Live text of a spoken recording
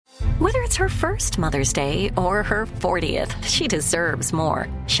Whether it's her first Mother's Day or her 40th, she deserves more.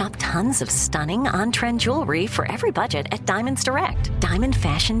 Shop tons of stunning on-trend jewelry for every budget at Diamonds Direct. Diamond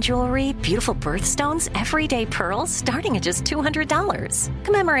fashion jewelry, beautiful birthstones, everyday pearls starting at just $200.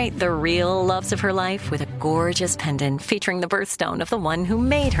 Commemorate the real loves of her life with a gorgeous pendant featuring the birthstone of the one who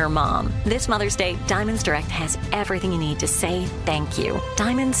made her mom. This Mother's Day, Diamonds Direct has everything you need to say thank you.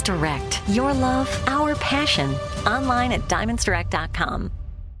 Diamonds Direct. Your love, our passion. Online at diamondsdirect.com.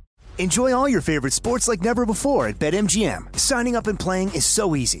 Enjoy all your favorite sports like never before at BetMGM. Signing up and playing is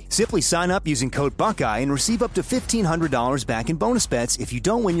so easy. Simply sign up using code Buckeye and receive up to $1,500 back in bonus bets if you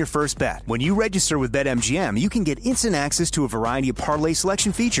don't win your first bet. When you register with BetMGM, you can get instant access to a variety of parlay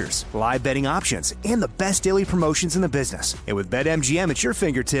selection features, live betting options, and the best daily promotions in the business. And with BetMGM at your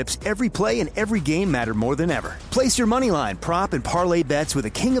fingertips, every play and every game matter more than ever. Place your moneyline, prop, and parlay bets with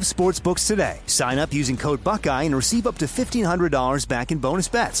the king of sportsbooks today. Sign up using code Buckeye and receive up to $1,500 back in bonus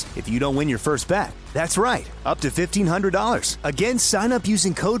bets if you don't win your first bet. That's right, up to $1,500. Again, sign up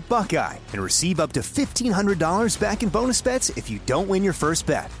using code Buckeye and receive up to $1,500 back in bonus bets if you don't win your first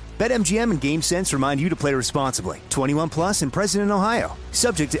bet. BetMGM and GameSense remind you to play responsibly. 21 plus and present in Ohio.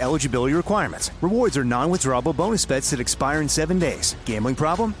 Subject to eligibility requirements. Rewards are non-withdrawable bonus bets that expire in 7 days. Gambling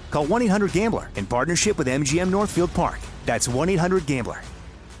problem? Call 1-800-GAMBLER in partnership with MGM Northfield Park. That's 1-800-GAMBLER.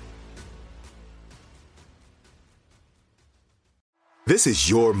 This is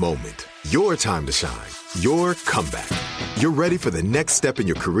your moment, your time to shine, your comeback. You're ready for the next step in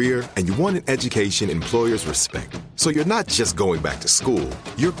your career, and you want an education employers respect. So you're not just going back to school,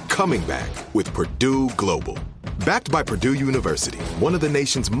 you're coming back with Purdue Global. Backed by Purdue University, one of the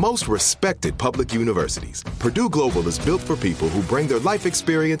nation's most respected public universities, Purdue Global is built for people who bring their life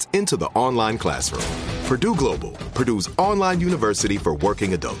experience into the online classroom. Purdue Global, Purdue's online university for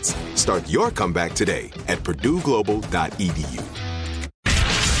working adults. Start your comeback today at purdueglobal.edu.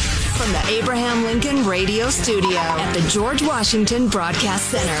 From the Abraham Lincoln Radio Studio at the George Washington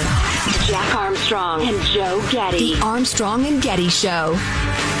Broadcast Center, Jack Armstrong and Joe Getty. The Armstrong and Getty Show.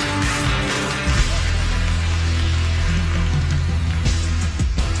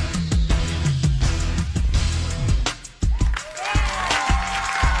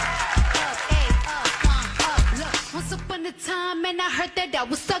 Once upon a time, and I heard that I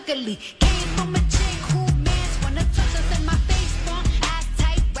was ugly. Came from a chick who mans wanna touch us in my face. Ass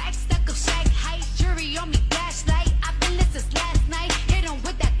tight, rack stuck of shag height. Jury on me, flashlight. I've been listening since last night. Hit him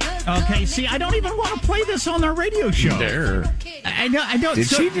with that good. Okay, see, I don't even want to play this on our radio show. There. I don't. Did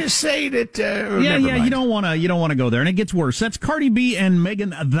she just say that? Yeah. You don't want to go there, and it gets worse. That's Cardi B and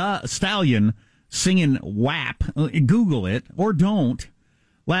Megan Thee Stallion singing WAP. Google it or don't.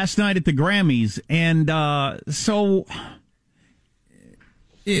 Last night at the Grammys, and so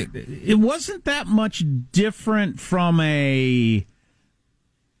it wasn't that much different from a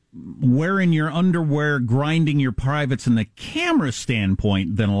wearing your underwear, grinding your privates in the camera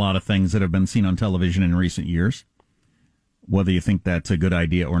standpoint than a lot of things that have been seen on television in recent years, whether you think that's a good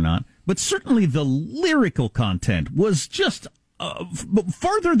idea or not. But certainly the lyrical content was just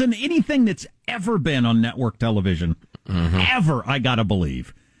farther than anything that's ever been on network television. Ever, I gotta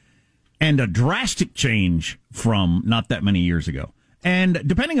believe. And a drastic change from not that many years ago. And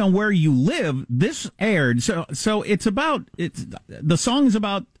depending on where you live, this aired. So the song is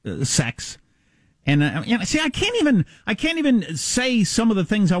about sex. And see, I can't even say some of the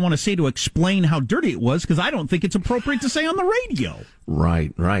things I want to say to explain how dirty it was, because I don't think it's appropriate to say on the radio.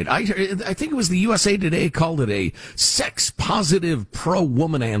 Right. I think it was the USA Today called it a sex-positive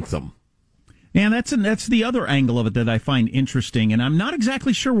pro-woman anthem. And that's the other angle of it that I find interesting, and I'm not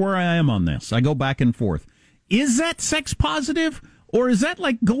exactly sure where I am on this. I go back and forth. Is that sex positive, or is that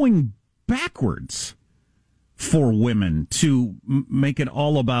like going backwards for women to make it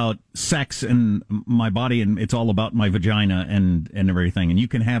all about sex and my body, and it's all about my vagina and everything, and you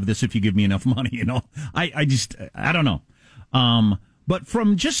can have this if you give me enough money, you know? I don't know. But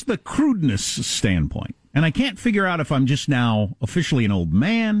from just the crudeness standpoint, and I can't figure out if I'm just now officially an old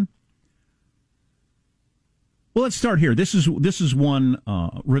man. Well, let's start here. This is one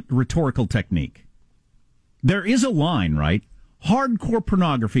rhetorical technique. There is a line, right? Hardcore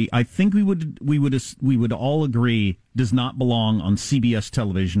pornography, I think we would all agree, does not belong on CBS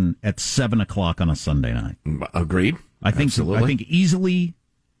television at 7:00 on a Sunday night. Agreed. Absolutely. I think easily,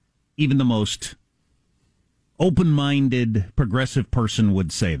 even the most open-minded, progressive person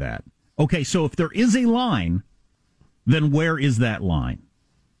would say that. Okay, so if there is a line, then where is that line?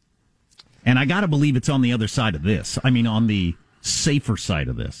 And I got to believe it's on the other side of this. I mean, on the safer side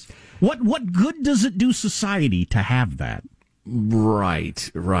of this. What good does it do society to have that?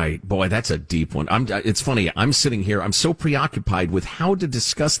 Right. Boy, that's a deep one. It's funny. I'm sitting here. I'm so preoccupied with how to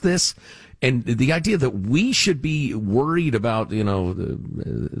discuss this, and the idea that we should be worried about.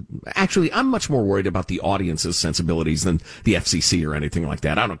 Actually, I'm much more worried about the audience's sensibilities than the FCC or anything like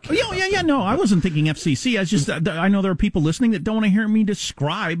that. I don't care. Yeah. No, I wasn't thinking FCC. I know there are people listening that don't want to hear me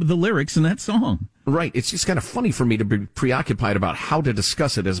describe the lyrics in that song. Right. It's just kind of funny for me to be preoccupied about how to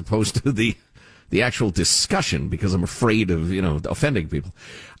discuss it as opposed to the actual discussion, because I'm afraid of, offending people.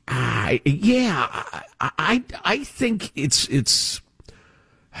 I think it's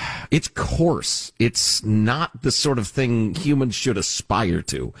coarse. It's not the sort of thing humans should aspire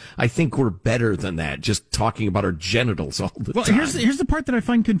to. I think we're better than that, just talking about our genitals all the time. Well, here's the part that I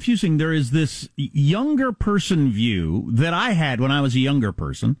find confusing. There is this younger person view that I had when I was a younger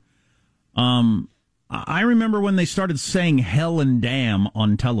person. I remember when they started saying hell and damn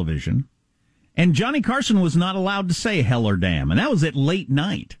on television. And Johnny Carson was not allowed to say hell or damn, and that was at late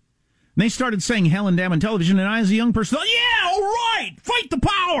night. And they started saying hell and damn on television, and I, as a young person, thought, yeah, all right, fight the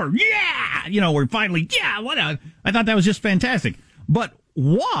power, yeah! We're finally, I thought that was just fantastic. But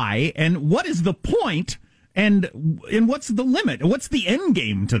why, and what is the point, and what's the limit? What's the end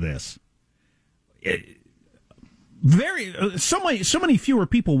game to this? So many fewer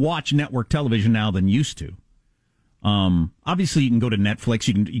people watch network television now than used to. Obviously you can go to Netflix,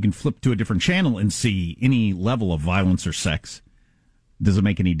 you can flip to a different channel and see any level of violence or sex. Does it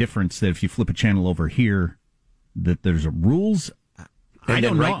make any difference that if you flip a channel over here that there's rules? And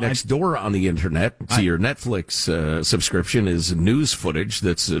then right next door on the internet to your Netflix subscription is news footage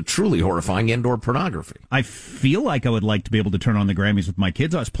that's truly horrifying, and/or pornography. I feel like I would like to be able to turn on the Grammys with my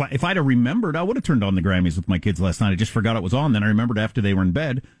kids. If I'd have remembered, I would have turned on the Grammys with my kids last night. I just forgot it was on. Then I remembered after they were in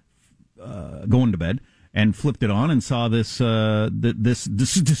bed, going to bed, and flipped it on and saw this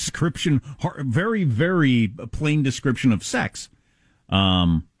description, very, very plain description of sex.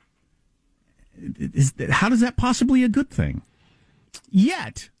 How does that possibly be a good thing?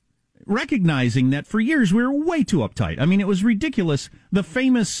 Yet, recognizing that for years we were way too uptight. I mean, it was ridiculous. The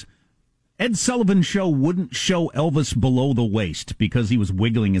famous Ed Sullivan Show wouldn't show Elvis below the waist because he was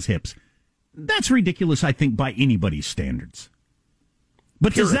wiggling his hips. That's ridiculous, I think, by anybody's standards.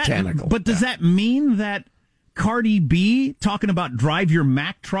 But does that mean that Cardi B talking about drive your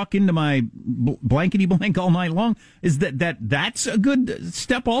Mack truck into my blankety blank all night long, is that's a good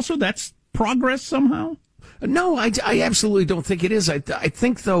step also? That's progress somehow? No, I absolutely don't think it is. I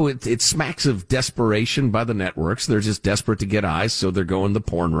think, though, it smacks of desperation by the networks. They're just desperate to get eyes, so they're going the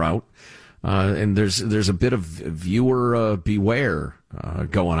porn route. And there's a bit of viewer beware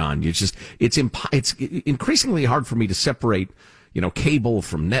going on. It's increasingly hard for me to separate, cable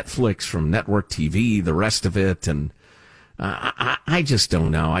from Netflix, from network TV, the rest of it, and I just don't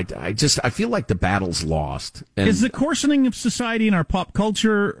know. I feel like the battle's lost. And is the coarsening of society in our pop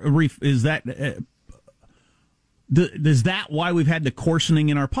culture, is that why we've had the coarsening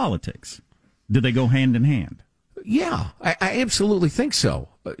in our politics? Do they go hand in hand? Yeah, I absolutely think so.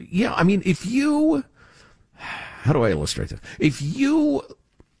 Yeah, I mean, how do I illustrate this? If you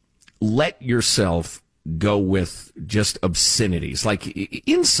let yourself go with just obscenities, like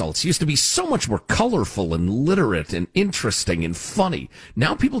insults used to be so much more colorful and literate and interesting and funny.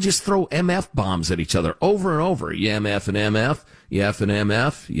 Now people just throw MF bombs at each other over and over. You MF and MF, you F and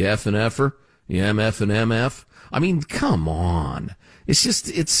MF, you F and F'er, you MF and MF. I mean, come on.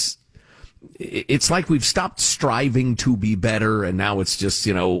 It's like we've stopped striving to be better, and now it's just,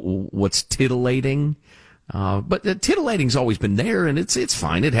 what's titillating. But titillating's always been there, and it's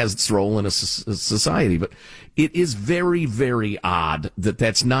fine. It has its role in a society. But it is very, very odd that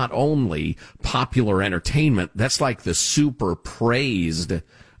that's not only popular entertainment, that's like the super praised,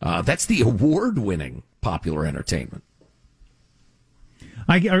 that's the award-winning popular entertainment.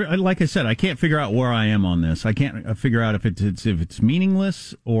 Like I said, I can't figure out where I am on this. I can't figure out if it's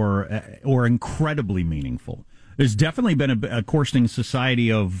meaningless or incredibly meaningful. There's definitely been a coarsening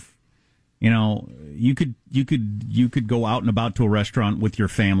society of, you could go out and about to a restaurant with your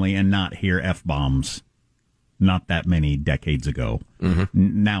family and not hear F-bombs. Not that many decades ago.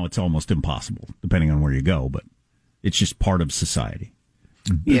 Mm-hmm. Now it's almost impossible, depending on where you go. But it's just part of society.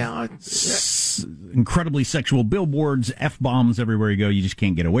 Yeah, incredibly sexual billboards, F-bombs everywhere you go. You just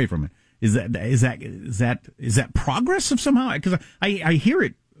can't get away from it. Is that progress of somehow? Because I hear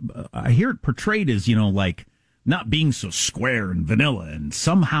it portrayed as like not being so square and vanilla, and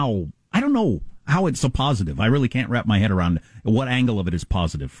somehow I don't know how it's a positive. I really can't wrap my head around what angle of it is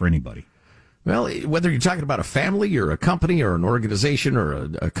positive for anybody. Well, whether you're talking about a family or a company or an organization or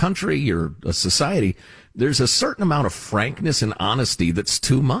a country or a society, there's a certain amount of frankness and honesty that's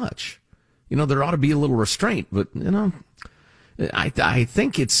too much. There ought to be a little restraint, but, I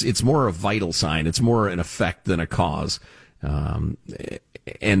think it's more a vital sign. It's more an effect than a cause. And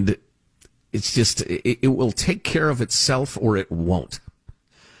it's just, it will take care of itself or it won't.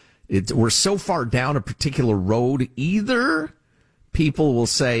 We're so far down a particular road, either people will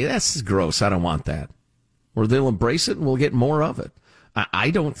say, this is gross, I don't want that. Or they'll embrace it and we'll get more of it.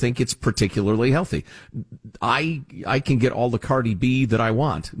 I don't think it's particularly healthy. I can get all the Cardi B that I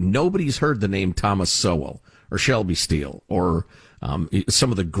want. Nobody's heard the name Thomas Sowell or Shelby Steele or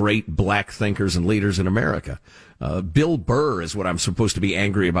some of the great black thinkers and leaders in America. Bill Burr is what I'm supposed to be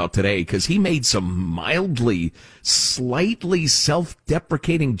angry about today because he made some mildly, slightly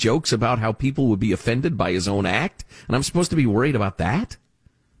self-deprecating jokes about how people would be offended by his own act, and I'm supposed to be worried about that?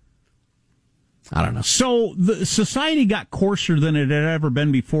 I don't know. So the society got coarser than it had ever been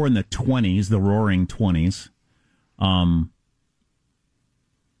before in the 20s, the roaring 20s.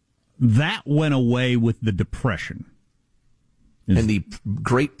 That went away with the Depression. And the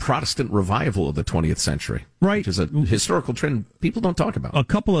great Protestant revival of the 20th century. Right. Which is a historical trend people don't talk about. A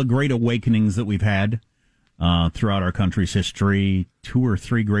couple of great awakenings that we've had throughout our country's history. 2 or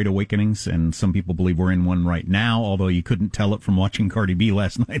 3 great awakenings, and some people believe we're in one right now, although you couldn't tell it from watching Cardi B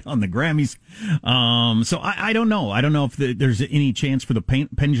last night on the Grammys. So I don't know. I don't know if there's any chance for the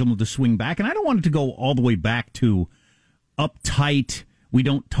pendulum to swing back, and I don't want it to go all the way back to uptight, we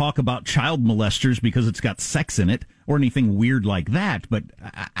don't talk about child molesters because it's got sex in it or anything weird like that. But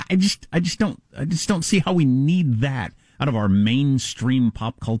I just don't see how we need that out of our mainstream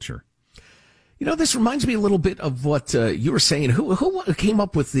pop culture. You know, this reminds me a little bit of what you were saying. Who came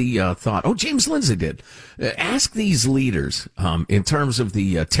up with the thought? Oh, James Lindsay did. Ask these leaders in terms of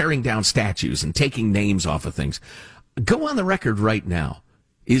the tearing down statues and taking names off of things. Go on the record right now.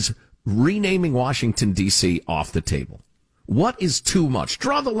 Is renaming Washington, D.C. off the table? What is too much?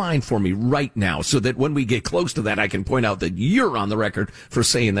 Draw the line for me right now so that when we get close to that, I can point out that you're on the record for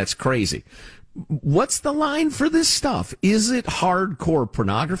saying that's crazy. What's the line for this stuff? Is it hardcore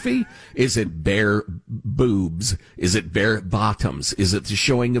pornography? Is it bare boobs? Is it bare bottoms? Is it the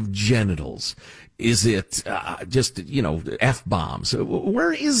showing of genitals? Is it just, F-bombs?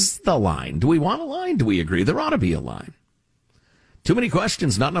 Where is the line? Do we want a line? Do we agree there ought to be a line? Too many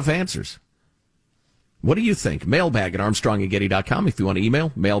questions, not enough answers. What do you think? Mailbag at ArmstrongandGetty.com. If you want to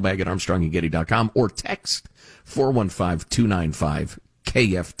email, mailbag at ArmstrongandGetty.com or text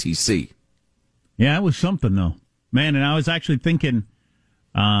 415-295-KFTC. Yeah, it was something, though. Man, and I was actually thinking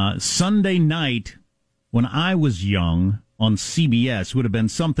Sunday night when I was young on CBS would have been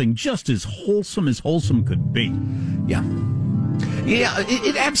something just as wholesome could be. Yeah. Yeah,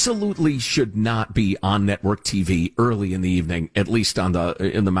 it absolutely should not be on network TV early in the evening, at least in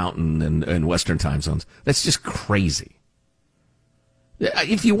the mountain and western time zones. That's just crazy.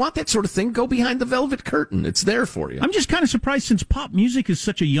 If you want that sort of thing, go behind the velvet curtain. It's there for you. I'm just kind of surprised since pop music is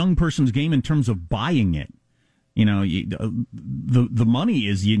such a young person's game in terms of buying it. You know, the money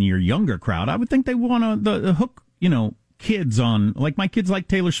is in your younger crowd. I would think they want to hook, kids on, like my kids like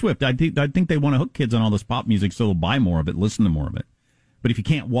Taylor Swift. I think they want to hook kids on all this pop music so they'll buy more of it, listen to more of it. But if you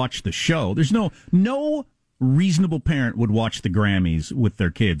can't watch the show, there's no reasonable parent would watch the Grammys with their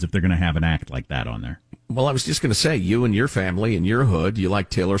kids if they're going to have an act like that on there. Well, I was just going to say, you and your family and your hood, you like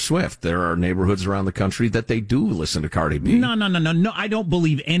Taylor Swift. There are neighborhoods around the country that they do listen to Cardi B. No. I don't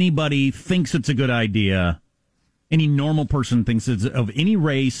believe anybody thinks it's a good idea. Any normal person thinks it's of any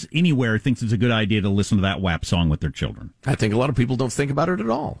race, anywhere, thinks it's a good idea to listen to that WAP song with their children. I think a lot of people don't think about it at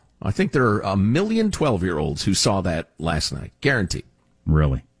all. I think there are 1 million 12-year-olds who saw that last night. Guaranteed.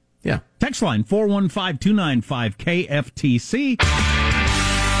 Really? Yeah. Text line 415-295-KFTC.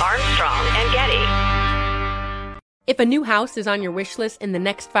 Armstrong and Getty. If a new house is on your wish list in the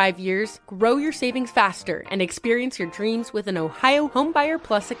next 5 years, grow your savings faster and experience your dreams with an Ohio Homebuyer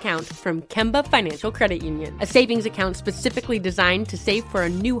Plus account from Kemba Financial Credit Union. A savings account specifically designed to save for a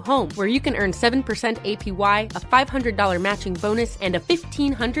new home where you can earn 7% APY, a $500 matching bonus, and a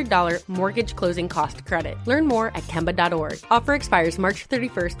 $1,500 mortgage closing cost credit. Learn more at Kemba.org. Offer expires March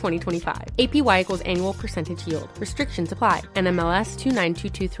 31st, 2025. APY equals annual percentage yield. Restrictions apply. NMLS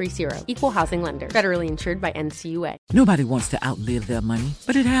 292230. Equal housing lender. Federally insured by NCUA. Nobody wants to outlive their money,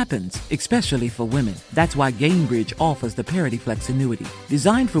 but it happens, especially for women. That's why Gainbridge offers the Parity Flex annuity,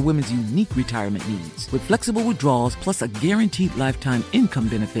 designed for women's unique retirement needs, with flexible withdrawals plus a guaranteed lifetime income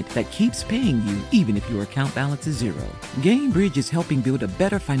benefit that keeps paying you even if your account balance is zero. Gainbridge is helping build a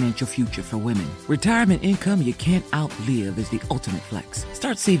better financial future for women. Retirement income you can't outlive is the ultimate flex.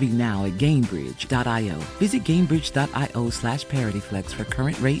 Start saving now at Gainbridge.io. Visit Gainbridge.io/ParityFlex for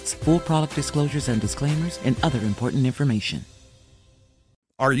current rates, full product disclosures and disclaimers, and other important information.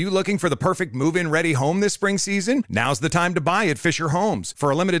 Are you looking for the perfect move-in ready home this spring season? Now's the time to buy at Fisher Homes. For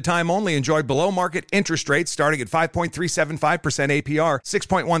a limited time only, enjoy below-market interest rates starting at 5.375% APR,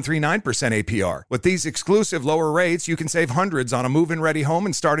 6.139% APR. With these exclusive lower rates, you can save hundreds on a move-in ready home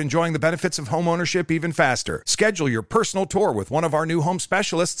and start enjoying the benefits of homeownership even faster. Schedule your personal tour with one of our new home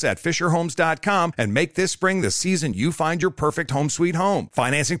specialists at FisherHomes.com and make this spring the season you find your perfect home sweet home.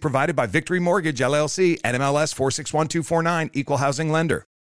 Financing provided by Victory Mortgage, LLC, NMLS 461249, Equal Housing Lender.